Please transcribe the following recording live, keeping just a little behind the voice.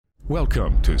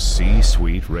Welcome to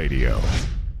C-Suite Radio.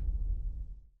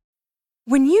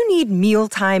 When you need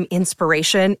mealtime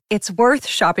inspiration, it's worth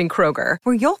shopping Kroger,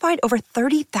 where you'll find over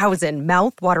 30,000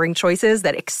 mouth-watering choices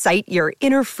that excite your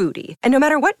inner foodie. And no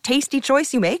matter what tasty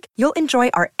choice you make, you'll enjoy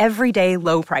our everyday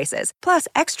low prices, plus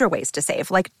extra ways to save,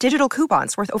 like digital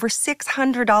coupons worth over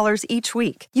 $600 each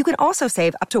week. You can also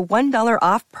save up to $1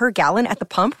 off per gallon at the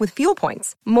pump with fuel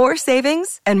points. More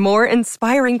savings and more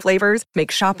inspiring flavors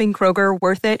make shopping Kroger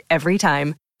worth it every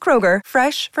time. Kroger,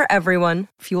 fresh for everyone.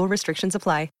 Fuel restrictions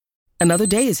apply. Another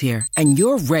day is here, and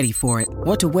you're ready for it.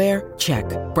 What to wear? Check.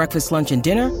 Breakfast, lunch, and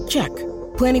dinner? Check.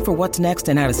 Planning for what's next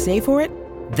and how to save for it?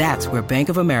 That's where Bank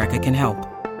of America can help.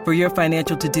 For your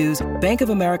financial to-dos, Bank of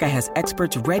America has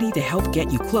experts ready to help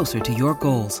get you closer to your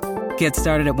goals. Get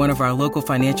started at one of our local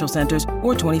financial centers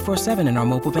or 24/7 in our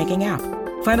mobile banking app.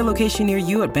 Find a location near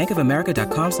you at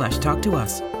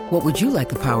bankofamerica.com/talktous. What would you like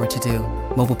the power to do?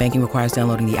 Mobile banking requires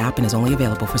downloading the app and is only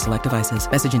available for select devices.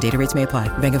 Message and data rates may apply.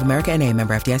 Bank of America N.A.,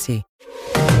 member FDIC.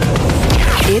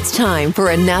 It's time for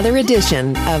another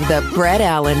edition of The Brett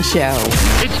Allen Show.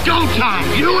 It's go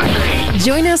time, USA!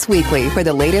 Join us weekly for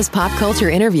the latest pop culture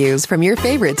interviews from your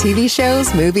favorite TV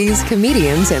shows, movies,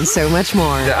 comedians, and so much more.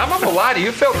 I'm not gonna lie to you,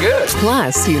 it felt good.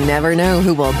 Plus, you never know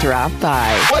who will drop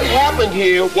by. What happened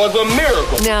here was a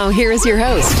miracle. Now, here is your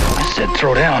host, I said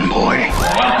throw down, boy.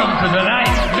 Welcome to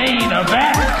tonight's main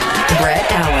event.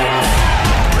 Brett Allen.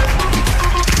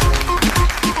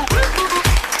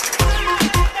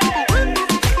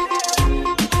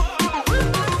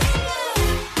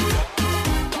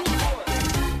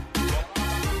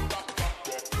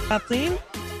 Kathleen,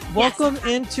 welcome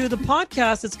into the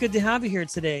podcast. It's good to have you here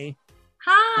today.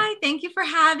 Hi, thank you for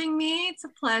having me. It's a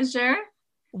pleasure.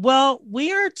 Well,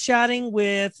 we are chatting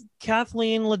with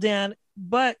Kathleen Ledan,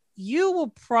 but you will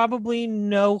probably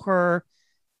know her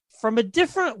from a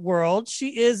different world.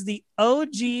 She is the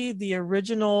OG, the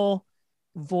original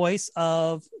voice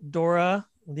of Dora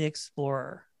the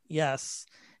Explorer. Yes.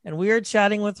 And we are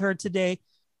chatting with her today.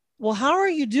 Well, how are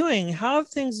you doing? How have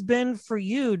things been for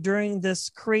you during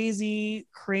this crazy,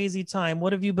 crazy time?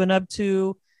 What have you been up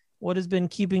to? What has been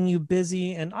keeping you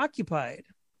busy and occupied?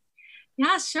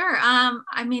 Yeah, sure.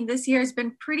 This year has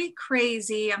been pretty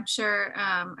crazy, I'm sure,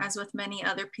 as with many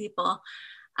other people.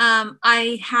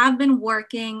 I have been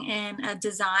working in a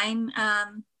design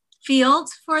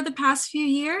field for the past few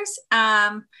years.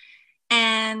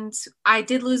 And I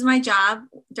did lose my job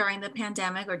during the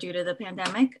pandemic or due to the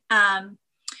pandemic.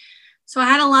 So I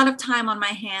had a lot of time on my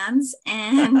hands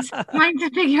and trying to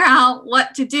figure out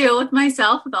what to do with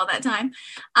myself with all that time.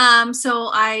 So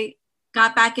I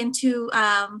got back into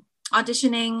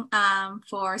auditioning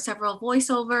for several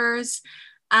voiceovers.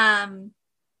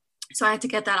 So I had to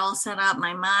get that all set up,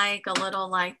 my mic, a little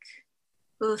like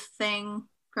booth thing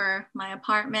for my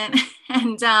apartment.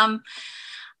 And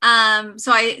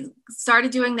so I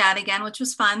started doing that again, which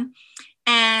was fun.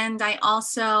 And I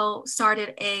also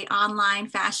started a online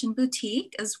fashion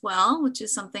boutique as well, which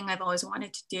is something I've always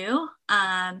wanted to do.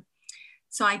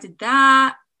 So I did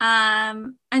that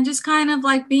and just kind of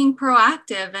like being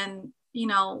proactive and,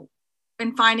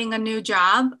 and finding a new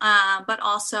job, but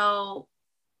also,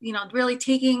 really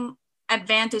taking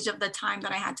advantage of the time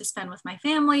that I had to spend with my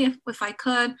family, if I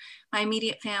could, my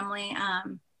immediate family.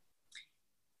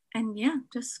 And yeah,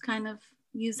 just kind of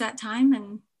use that time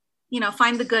and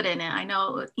find the good in it. I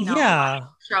know, I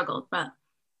struggled, but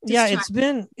yeah, it's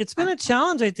been a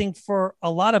challenge, I think, for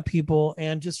a lot of people,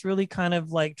 and just really kind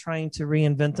of like trying to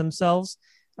reinvent themselves,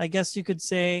 I guess you could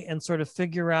say, and sort of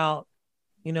figure out,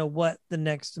 what the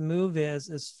next move is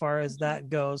as far as that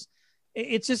goes.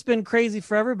 It's just been crazy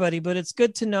for everybody, but it's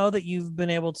good to know that you've been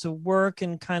able to work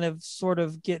and kind of sort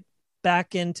of get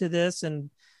back into this and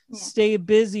stay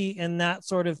busy and that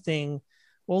sort of thing.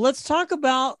 Well, let's talk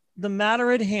about the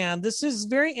matter at hand. This is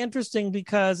very interesting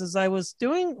because as I was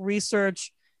doing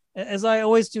research, as I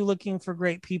always do, looking for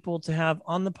great people to have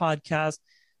on the podcast,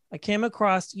 I came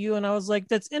across you and I was like,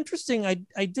 that's interesting.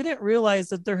 I didn't realize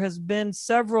that there has been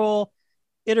several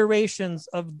iterations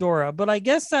of Dora, but I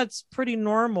guess that's pretty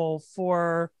normal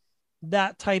for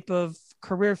that type of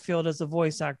career field as a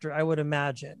voice actor, I would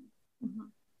imagine. Mm-hmm.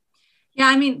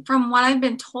 Yeah, from what I've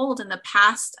been told in the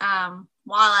past, while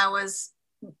I was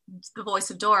the voice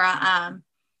of Dora,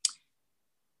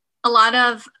 a lot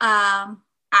of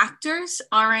actors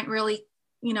aren't really,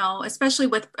 especially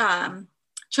with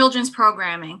children's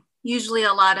programming, usually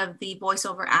a lot of the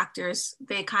voiceover actors,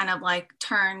 they kind of like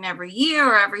turn every year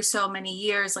or every so many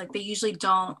years. Like they usually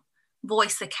don't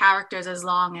voice the characters as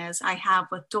long as I have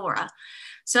with Dora.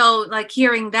 So like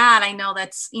hearing that, I know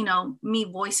that's, me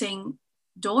voicing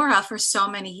Dora for so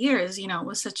many years. You know, it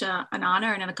was such an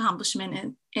honor and an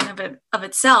accomplishment of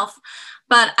itself.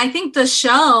 But I think the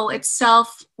show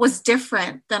itself was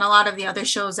different than a lot of the other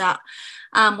shows that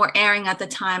were airing at the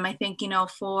time. I think, you know,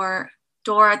 for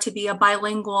Dora to be a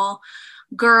bilingual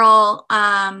girl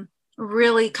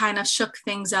really kind of shook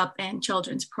things up in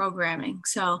children's programming.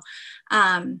 So,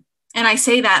 and I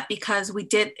say that because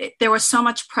there was so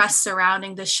much press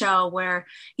surrounding the show where,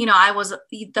 you know, I was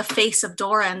the face of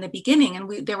Dora in the beginning,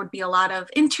 and there would be a lot of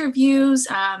interviews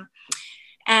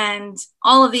and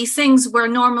all of these things where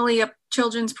normally a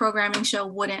children's programming show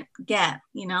wouldn't get,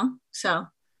 you know, so.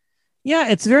 Yeah,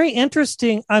 it's very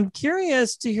interesting. I'm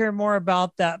curious to hear more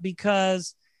about that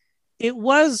because it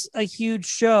was a huge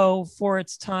show for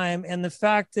its time. And the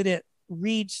fact that it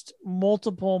reached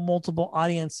multiple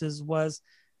audiences was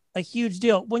a huge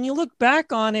deal. When you look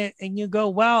back on it and you go,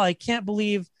 wow, I can't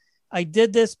believe I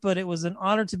did this, but it was an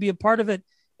honor to be a part of it.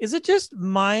 Is it just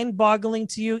mind boggling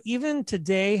to you, even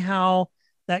today, how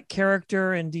that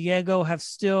character and Diego have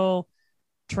still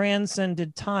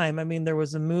transcended time? I mean, there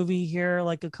was a movie here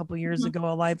like a couple years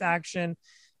ago, a live action,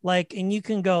 like, and you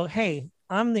can go, hey,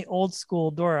 I'm the old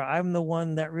school Dora. I'm the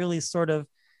one that really sort of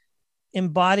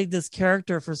embodied this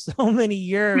character for so many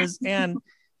years and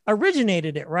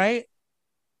originated it, right?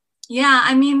 Yeah,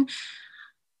 I mean,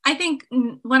 I think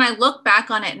when I look back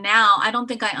on it now, I don't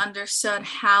think I understood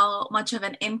how much of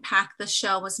an impact the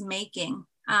show was making.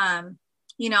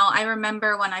 You know, I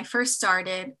remember when I first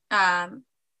started,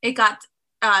 it got,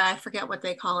 I forget what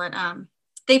they call it.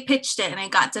 They pitched it and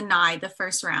it got denied the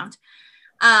first round.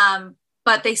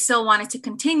 But they still wanted to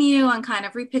continue and kind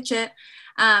of repitch it.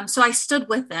 So I stood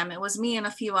with them. It was me and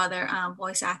a few other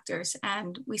voice actors,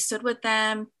 and we stood with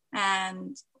them,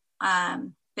 and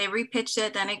they repitched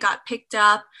it. Then it got picked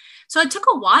up. So it took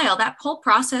a while. That whole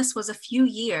process was a few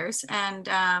years, and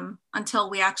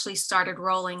until we actually started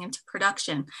rolling into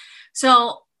production.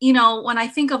 So, you know, when I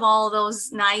think of all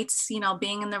those nights, you know,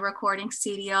 being in the recording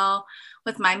studio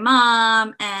with my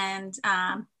mom and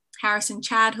Harrison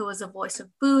Chad, who was the voice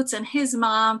of Boots, and his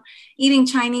mom eating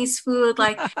Chinese food.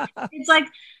 Like, it's like,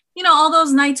 you know, all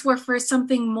those nights were for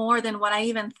something more than what I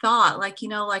even thought. Like, you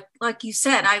know, like you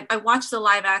said, I watched the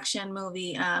live action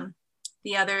movie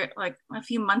like a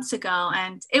few months ago,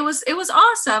 and it was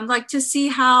awesome. Like, to see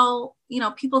how, you know,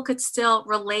 people could still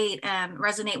relate and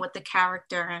resonate with the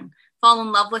character and fall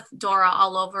in love with Dora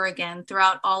all over again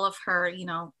throughout all of her, you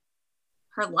know,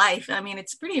 her life. I mean,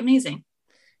 it's pretty amazing.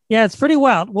 Yeah, it's pretty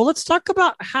wild. Well, let's talk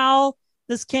about how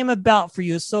this came about for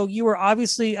you. So you were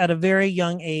obviously at a very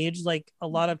young age, like a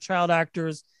lot of child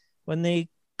actors, when they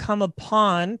come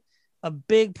upon a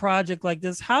big project like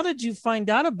this. How did you find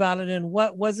out about it? And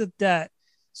what was it that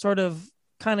sort of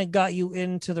kind of got you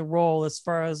into the role as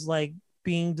far as like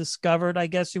being discovered, I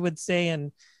guess you would say,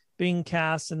 and being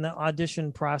cast in the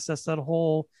audition process, that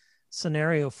whole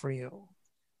scenario for you?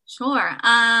 Sure.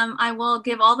 I will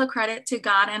give all the credit to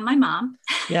God and my mom.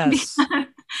 Yes.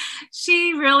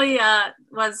 She really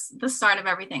was the start of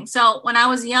everything. So when I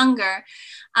was younger,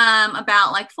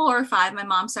 about like 4 or 5, my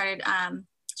mom started,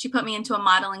 she put me into a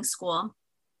modeling school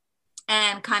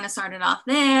and kind of started off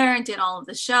there and did all of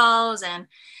the shows. And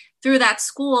through that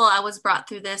school, I was brought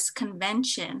through this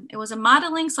convention. It was a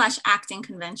modeling/acting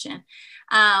convention,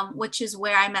 which is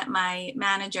where I met my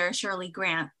manager, Shirley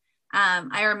Grant.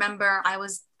 I remember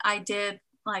I did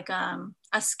like a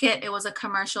skit. It was a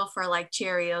commercial for like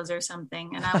Cheerios or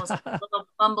something. And I was like a little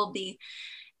bumblebee,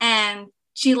 and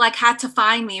she like had to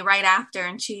find me right after.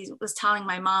 And she was telling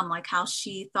my mom like how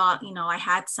she thought, you know, I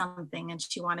had something and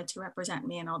she wanted to represent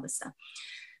me and all this stuff.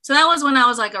 So that was when I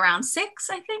was like around 6,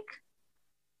 I think.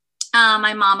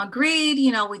 My mom agreed,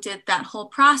 you know, we did that whole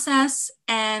process.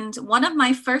 And one of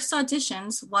my first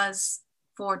auditions was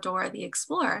for Dora the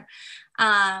Explorer.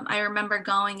 I remember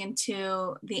going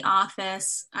into the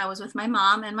office. I was with my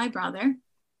mom and my brother,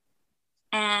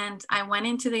 and I went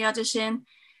into the audition.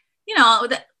 You know,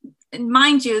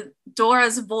 mind you,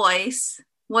 Dora's voice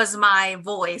was my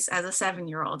voice as a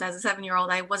 7-year-old. As a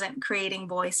 7-year-old, I wasn't creating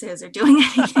voices or doing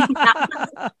anything. That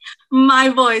was my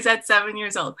voice at 7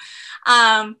 years old.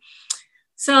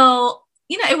 So,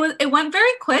 you know, it went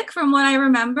very quick from what I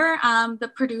remember.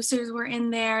 The producers were in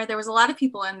there. There was a lot of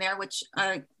people in there, which,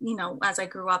 you know, as I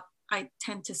grew up, I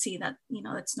tend to see that, you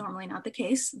know, that's normally not the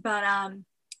case. But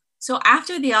so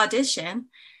after the audition,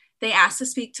 they asked to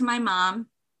speak to my mom.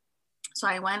 So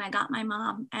I went, I got my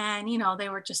mom, and, you know, they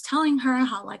were just telling her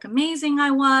how like amazing I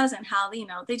was and how, you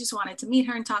know, they just wanted to meet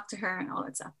her and talk to her and all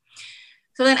that stuff.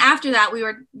 So then after that, we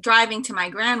were driving to my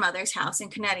grandmother's house in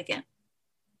Connecticut.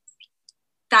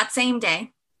 That same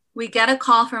day, we get a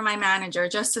call from my manager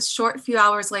just a short few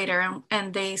hours later,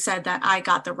 and they said that I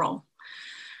got the role.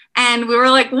 And we were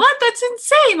like, what? That's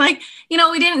insane. Like, you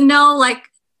know, we didn't know like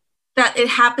that it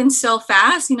happened so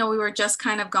fast. You know, we were just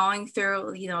kind of going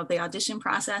through, you know, the audition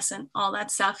process and all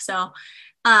that stuff. So,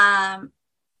 and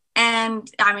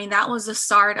I mean, that was the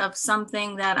start of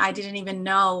something that I didn't even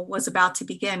know was about to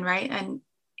begin, right? And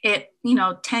it, you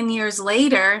know, 10 years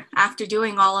later, after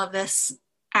doing all of this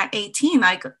at 18,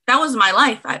 like that was my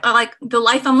life. I like the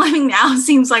life I'm living now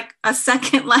seems like a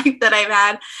second life that I've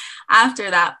had after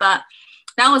that. But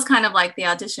that was kind of like the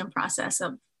audition process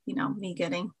of, you know, me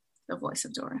getting the voice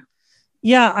of Dora.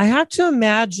 Yeah, I have to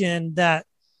imagine that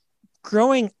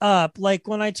growing up, like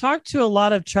when I talk to a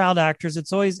lot of child actors,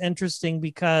 it's always interesting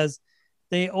because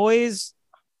there's always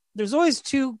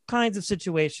two kinds of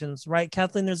situations, right,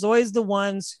 Kathleen? There's always the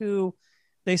ones who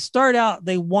they start out,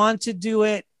 they want to do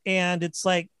it, and it's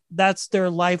like that's their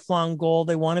lifelong goal.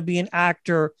 They want to be an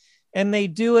actor, and they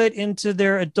do it into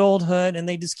their adulthood, and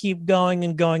they just keep going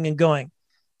and going and going.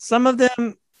 Some of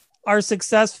them are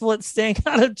successful at staying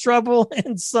out of trouble,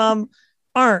 and some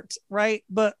aren't, right?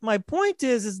 But my point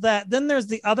is that then there's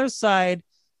the other side,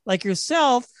 like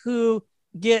yourself, who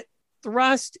get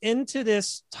thrust into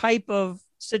this type of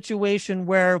situation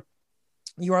where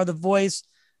you are the voice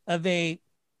of a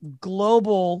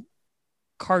global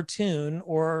cartoon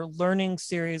or learning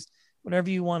series, whatever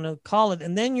you want to call it.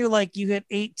 And then you're like, you hit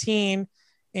 18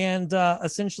 and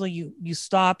essentially you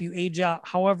stop, you age out,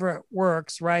 however it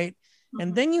works, right? Mm-hmm.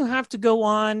 And then you have to go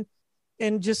on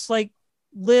and just like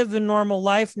live a normal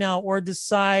life now or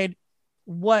decide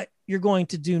what you're going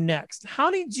to do next. How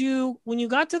did you, when you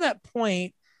got to that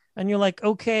point and you're like,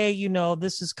 okay, you know,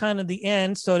 this is kind of the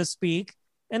end, so to speak,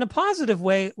 in a positive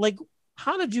way, like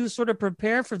how did you sort of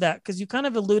prepare for that? Because you kind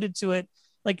of alluded to it,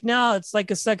 like now it's like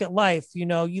a second life, you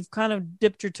know, you've kind of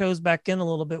dipped your toes back in a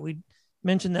little bit. We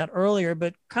mentioned that earlier,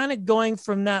 but kind of going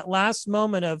from that last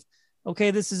moment of,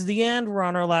 okay, this is the end, we're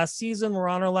on our last season, we're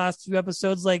on our last few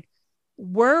episodes, like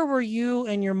where were you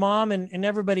and your mom and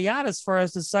everybody at as far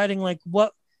as deciding like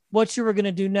what you were going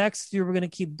to do next, if you were going to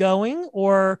keep going,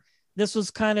 or this was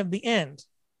kind of the end?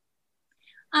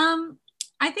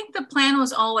 I think the plan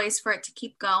was always for it to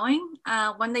keep going.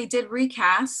 When they did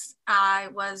recast, I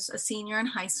was a senior in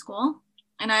high school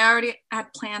and I already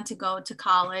had planned to go to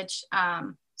college.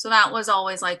 So that was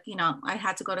always like, you know, I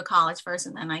had to go to college first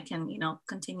and then I can, you know,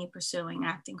 continue pursuing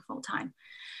acting full time.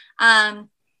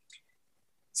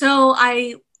 So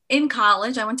in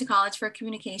college, I went to college for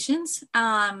communications,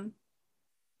 and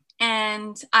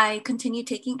I continued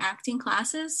taking acting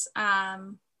classes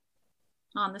on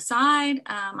the side.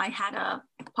 I had a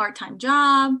part-time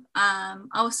job.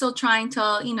 I was still trying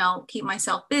to, you know, keep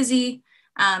myself busy,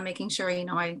 making sure, you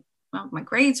know, my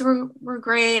grades were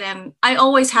great. And I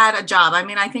always had a job. I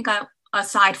mean, I think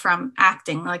aside from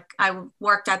acting, like I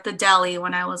worked at the deli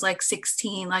when I was like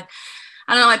 16, like,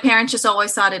 I don't know, my parents just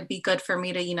always thought it'd be good for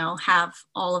me to, you know, have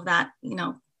all of that, you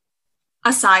know,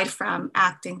 aside from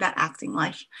acting, that acting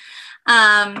life.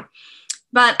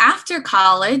 But after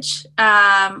college,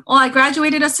 I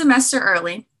graduated a semester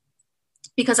early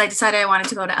because I decided I wanted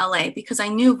to go to LA because I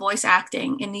knew voice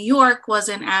acting in New York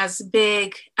wasn't as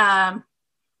big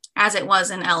as it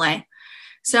was in LA.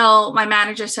 So my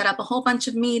manager set up a whole bunch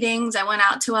of meetings. I went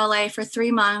out to LA for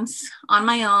 3 months on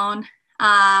my own.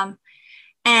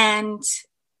 And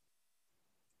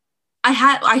I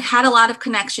had a lot of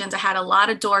connections. I had a lot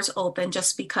of doors open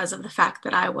just because of the fact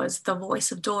that I was the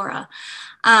voice of Dora,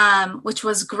 which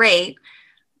was great.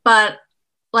 But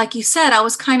like you said, I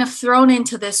was kind of thrown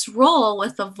into this role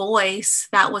with a voice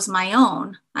that was my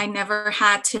own. I never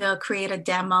had to create a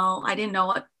demo. I didn't know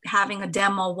what having a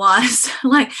demo was,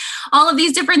 like all of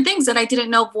these different things that I didn't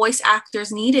know voice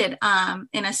actors needed,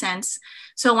 in a sense.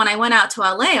 So when I went out to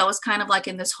LA, I was kind of like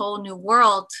in this whole new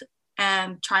world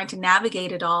and trying to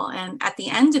navigate it all. And at the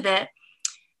end of it,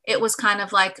 it was kind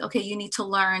of like, okay, you need to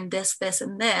learn this, this,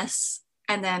 and this,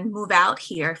 and then move out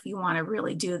here if you want to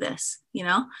really do this, you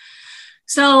know?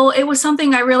 So it was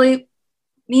something I really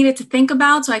needed to think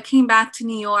about. So I came back to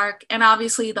New York, and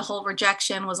obviously the whole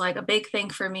rejection was like a big thing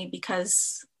for me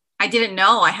because I didn't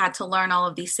know I had to learn all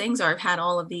of these things, or I've had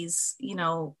all of these, you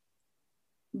know,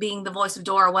 being the voice of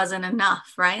Dora wasn't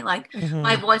enough, right? Like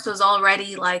my voice was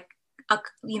already like,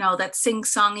 you know, that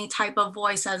sing-songy type of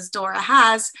voice as Dora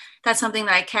has. That's something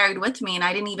that I carried with me and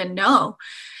I didn't even know.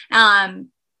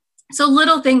 So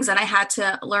little things that I had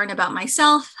to learn about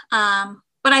myself.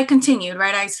 But I continued,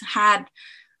 right?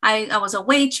 I was a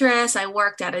waitress. I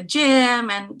worked at a gym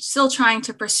and still trying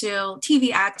to pursue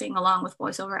TV acting along with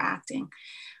voiceover acting.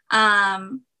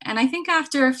 And I think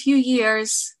after a few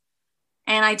years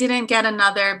and I didn't get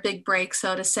another big break,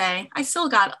 so to say. I still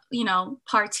got,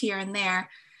 parts here and there.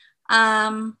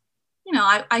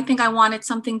 I think I wanted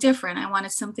something different. I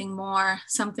wanted something more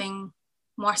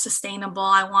sustainable.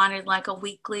 I wanted like a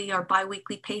weekly or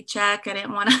bi-weekly paycheck. I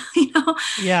didn't want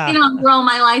to, grow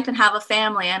my life and have a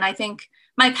family. And I think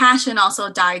my passion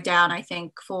also died down, I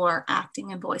think, for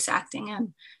acting and voice acting.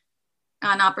 And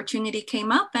an opportunity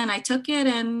came up and I took it,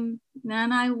 and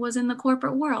then I was in the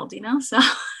corporate world, so.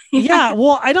 Yeah.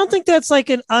 Well, I don't think that's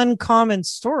like an uncommon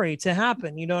story to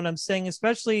happen. You know what I'm saying?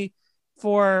 Especially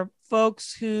for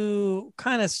folks who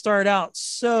kind of start out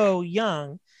so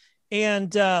young.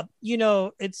 And,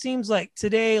 it seems like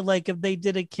today, like if they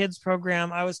did a kids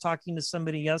program, I was talking to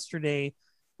somebody yesterday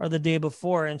or the day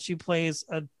before, and she plays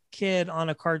a kid on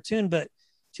a cartoon, but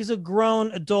she's a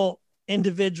grown adult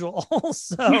individual.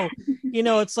 So,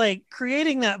 it's like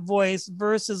creating that voice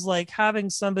versus like having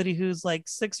somebody who's like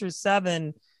 6 or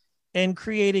 7 and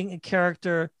creating a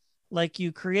character like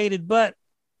you created. But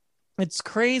it's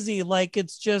crazy. Like,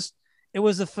 it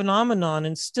was a phenomenon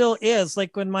and still is.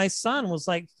 Like when my son was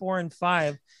like 4 and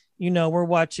 5, we're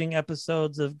watching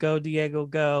episodes of Go Diego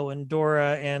Go and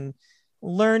Dora and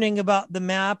learning about the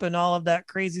map and all of that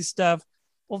crazy stuff.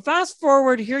 Well, fast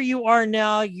forward, here you are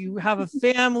now. You have a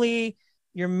family,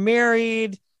 you're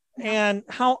married, and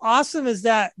how awesome is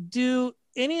that? Do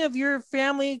any of your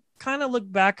family kind of look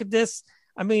back at this,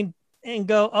 and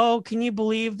go, oh, can you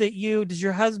believe that does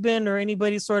your husband or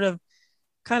anybody sort of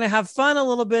kind of have fun a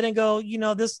little bit and go,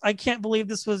 I can't believe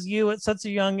this was you at such a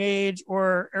young age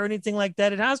or anything like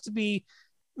that? It has to be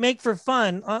make for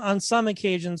fun on some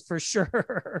occasions for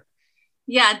sure.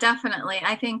 Yeah, definitely.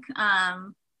 I think,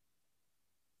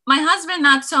 my husband,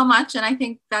 not so much. And I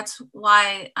think that's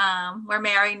why we're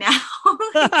married now.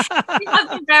 He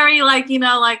wasn't very I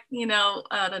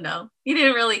don't know. He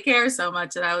didn't really care so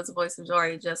much that I was the voice of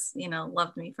Dora. He just,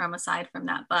 loved me aside from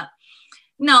that. But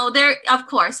no, there, of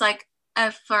course,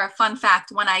 for a fun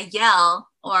fact, when I yell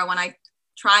or when I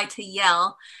try to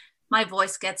yell, my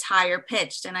voice gets higher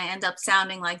pitched and I end up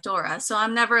sounding like Dora. So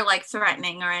I'm never like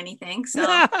threatening or anything. So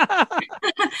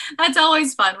that's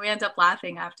always fun. We end up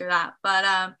laughing after that. But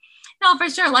no, for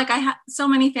sure. Like I have so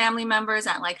many family members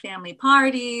at like family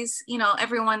parties,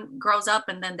 everyone grows up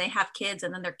and then they have kids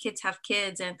and then their kids have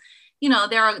kids and,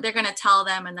 they're going to tell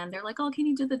them. And then they're like, oh, can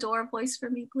you do the Dora voice for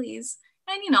me, please?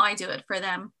 And, I do it for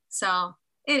them. So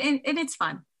it's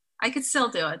fun. I could still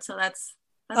do it. So that's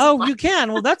you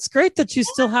can. Well, that's great that you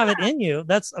still have it in you.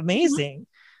 That's amazing.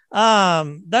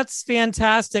 That's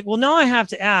fantastic. Well, now I have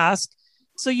to ask,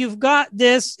 so you've got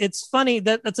this, it's funny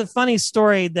that's a funny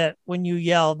story that when you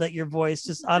yell that your voice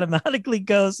just automatically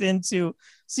goes into,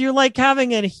 so you're like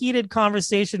having a heated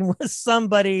conversation with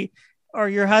somebody or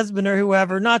your husband or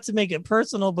whoever, not to make it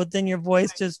personal, but then your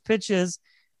voice just pitches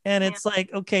and it's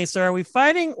like, okay, so are we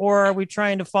fighting or are we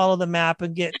trying to follow the map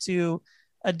and get to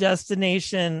a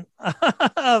destination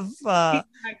of, to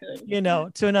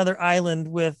another island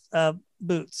with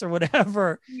boots or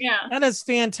whatever. Yeah. That is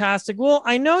fantastic. Well,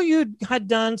 I know you had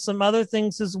done some other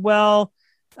things as well.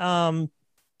 And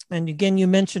again, you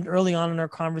mentioned early on in our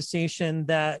conversation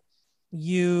that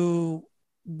you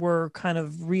were kind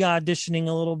of re-auditioning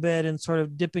a little bit and sort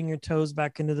of dipping your toes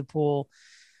back into the pool.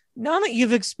 Now that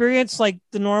you've experienced like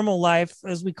the normal life,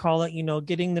 as we call it,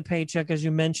 getting the paycheck, as you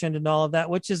mentioned, and all of that,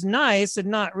 which is nice and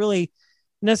not really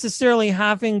necessarily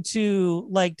having to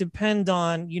like depend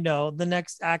on, the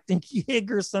next acting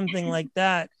gig or something like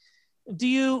that. Do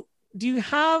you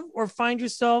have or find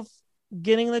yourself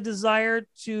getting the desire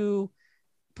to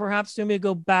perhaps maybe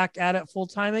go back at it full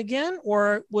time again?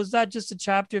 Or was that just a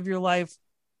chapter of your life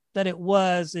that it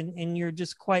was, and you're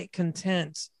just quite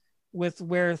content with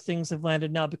where things have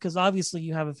landed now, because obviously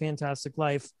you have a fantastic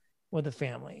life with a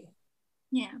family?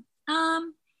 Yeah.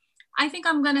 I think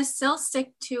I'm going to still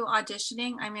stick to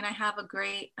auditioning. I mean, I have a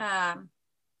great,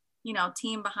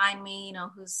 team behind me,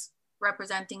 who's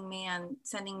representing me and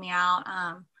sending me out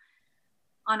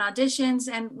on auditions.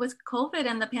 And with COVID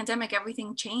and the pandemic,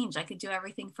 everything changed. I could do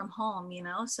everything from home,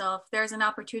 so if there's an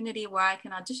opportunity where I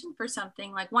can audition for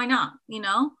something, like, why not,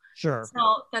 Sure.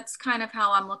 So that's kind of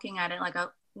how I'm looking at it. Like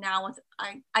now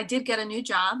I did get a new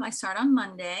job. I start on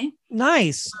Monday.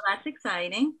 Nice. So that's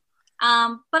exciting.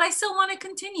 But I still want to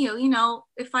continue,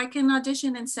 if I can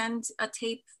audition and send a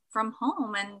tape from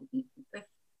home, and if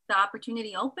the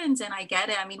opportunity opens and I get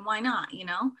it, I mean, why not,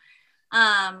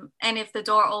 and if the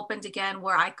door opened again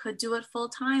where I could do it full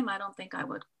time, I don't think I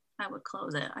would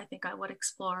close it. I think I would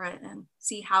explore it and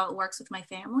see how it works with my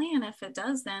family. And if it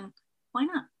does, then why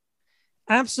not?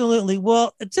 Absolutely.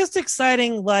 Well, it's just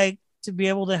exciting, like, to be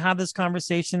able to have this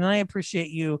conversation. And I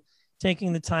appreciate you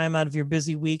taking the time out of your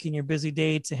busy week and your busy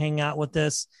day to hang out with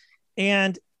us.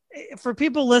 And for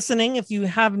people listening, if you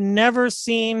have never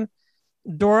seen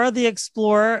Dora the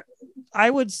Explorer, I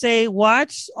would say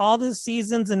watch all the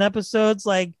seasons and episodes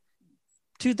like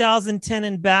 2010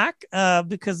 and back,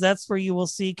 because that's where you will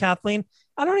see Kathleen.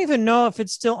 I don't even know if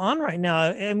it's still on right now.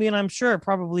 I mean, I'm sure it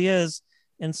probably is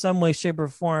in some way, shape, or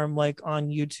form, like on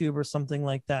YouTube or something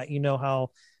like that. You know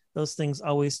how those things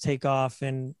always take off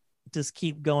and just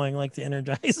keep going like the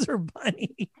Energizer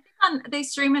Bunny. They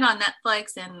stream it on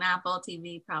Netflix and Apple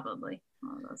TV, probably.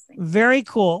 All of those things. Very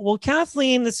cool. Well,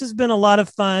 Kathleen, this has been a lot of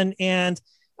fun, and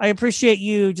I appreciate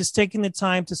you just taking the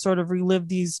time to sort of relive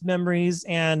these memories.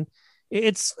 And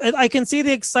I can see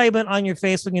the excitement on your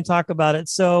face when you talk about it.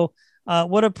 So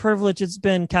what a privilege it's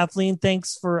been. Kathleen,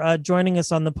 thanks for joining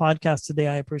us on the podcast today.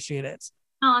 I appreciate it.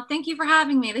 Oh, thank you for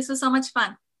having me. This was so much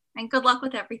fun, and good luck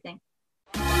with everything.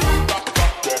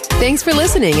 Thanks for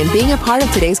listening and being a part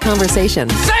of today's conversation.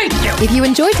 Thank you. If you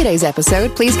enjoyed today's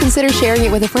episode, please consider sharing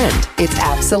it with a friend. It's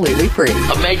absolutely free.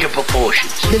 Omega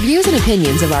proportions. The views and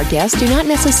opinions of our guests do not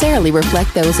necessarily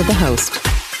reflect those of the host.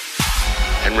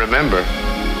 And remember,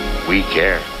 we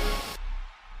care.